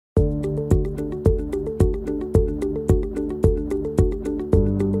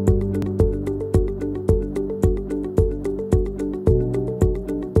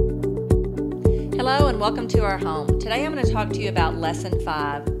welcome to our home. Today I'm going to talk to you about Lesson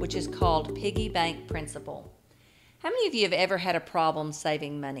 5, which is called Piggy Bank Principle. How many of you have ever had a problem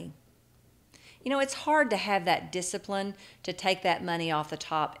saving money? You know, it's hard to have that discipline to take that money off the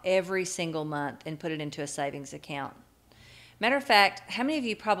top every single month and put it into a savings account. Matter of fact, how many of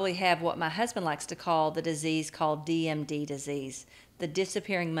you probably have what my husband likes to call the disease called DMD disease, the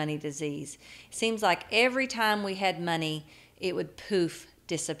disappearing money disease? It seems like every time we had money, it would poof,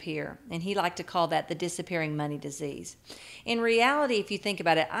 disappear. And he liked to call that the disappearing money disease. In reality, if you think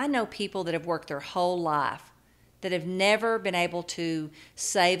about it, I know people that have worked their whole life that have never been able to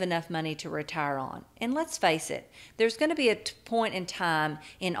save enough money to retire on. And let's face it, there's going to be a point in time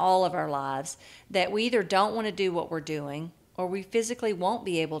in all of our lives that we either don't want to do what we're doing or we physically won't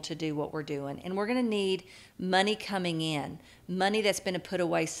be able to do what we're doing. And we're going to need money coming in, money that's been put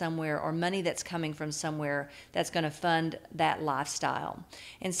away somewhere, or money that's coming from somewhere that's going to fund that lifestyle.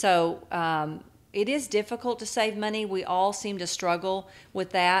 And so it is difficult to save money. We all seem to struggle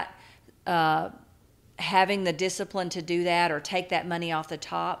with that, having the discipline to do that or take that money off the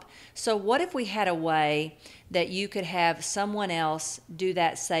top. So what if we had a way that you could have someone else do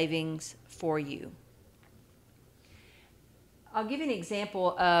that savings for you? I'll give you an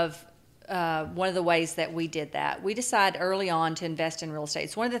example of one of the ways that we did that. We decided early on to invest in real estate.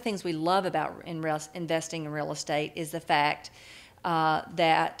 It's one of the things we love about investing in real estate is the fact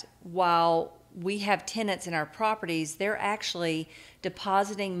that while we have tenants in our properties, they're actually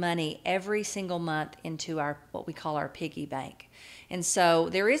depositing money every single month into our what we call our piggy bank. And so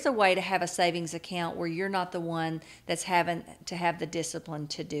there is a way to have a savings account where you're not the one that's having to have the discipline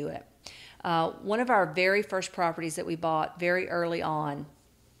to do it. One of our very first properties that we bought very early on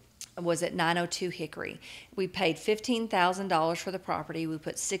was at 902 Hickory. We paid $15,000 for the property. We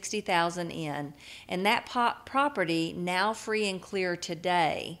put $60,000 in, and that property, now free and clear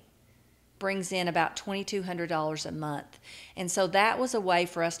today, brings in about $2,200 a month. And so that was a way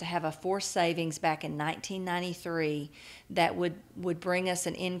for us to have a forced savings back in 1993 that would bring us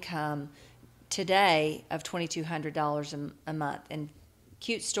an income today of $2,200 a month. And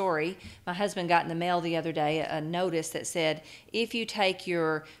cute story, my husband got in the mail the other day a notice that said, if you take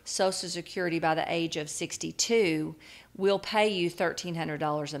your Social Security by the age of 62, we'll pay you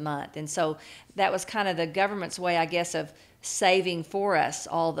 $1,300 a month. And so that was kind of the government's way, I guess, of saving for us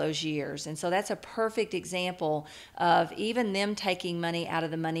all those years. And so that's a perfect example of even them taking money out of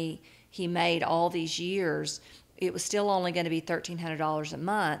the money he made all these years. It was still only going to be $1,300 a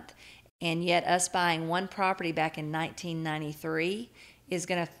month. And yet us buying one property back in 1993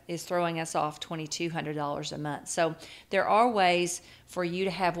 is throwing us off $2,200 a month. So there are ways for you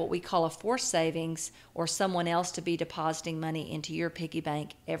to have what we call a forced savings, or someone else to be depositing money into your piggy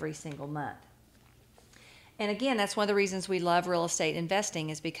bank every single month. And again, that's one of the reasons we love real estate investing,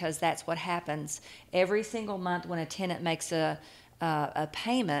 is because that's what happens. Every single month when a tenant makes a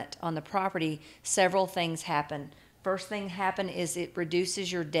payment on the property, several things happen. First thing happen is it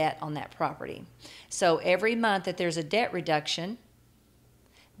reduces your debt on that property. So every month that there's a debt reduction,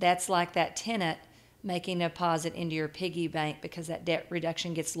 that's like that tenant making a deposit into your piggy bank, because that debt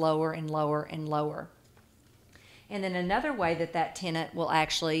reduction gets lower and lower and lower. And then another way that that tenant will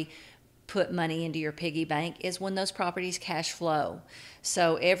actually put money into your piggy bank is when those properties cash flow.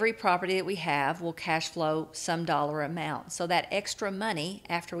 So every property that we have will cash flow some dollar amount. So that extra money,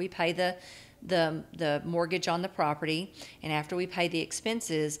 after we pay the mortgage on the property and after we pay the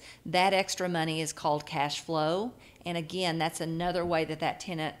expenses, that extra money is called cash flow. And again, that's another way that that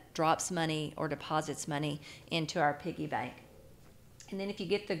tenant drops money or deposits money into our piggy bank. And then if you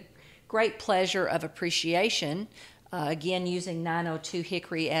get the great pleasure of appreciation, again using 902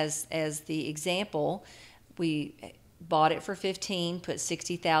 Hickory as the example, we bought it for $15,000, put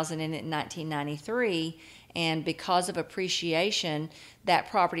 $60,000 in it in 1993, and because of appreciation,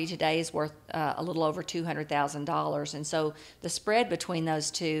 that property today is worth a little over $200,000. And so the spread between those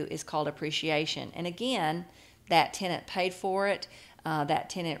two is called appreciation. And again, that tenant paid for it. That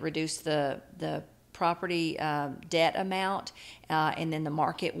tenant reduced the property debt amount, and then the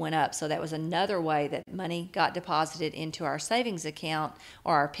market went up. So that was another way that money got deposited into our savings account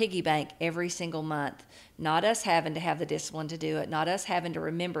or our piggy bank every single month. Not us having to have the discipline to do it, not us having to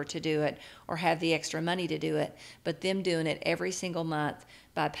remember to do it or have the extra money to do it, but them doing it every single month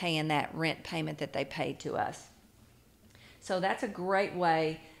by paying that rent payment that they paid to us. So that's a great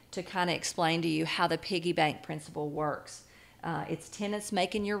way to kind of explain to you how the piggy bank principle works. It's tenants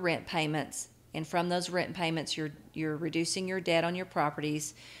making your rent payments, and from those rent payments, you're reducing your debt on your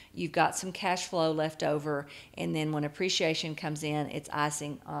properties. You've got some cash flow left over, and then when appreciation comes in, it's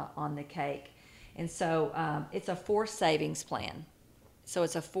icing on the cake. And so it's a forced savings plan. So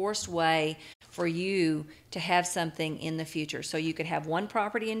it's a forced way for you to have something in the future. So you could have one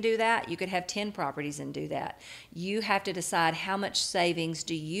property and do that. You could have 10 properties and do that. You have to decide how much savings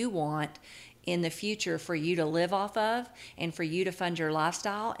do you want in the future for you to live off of and for you to fund your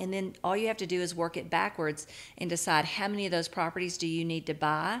lifestyle. And then all you have to do is work it backwards and decide how many of those properties do you need to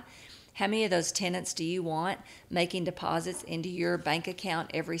buy. How many of those tenants do you want making deposits into your bank account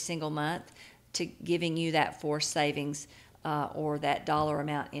every single month to giving you that forced savings or that dollar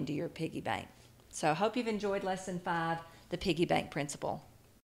amount into your piggy bank? So I hope you've enjoyed Lesson 5, the piggy bank principle.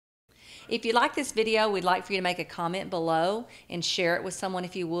 If you like this video, we'd like for you to make a comment below and share it with someone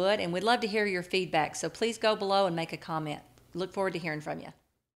if you would. And we'd love to hear your feedback. So please go below and make a comment. Look forward to hearing from you.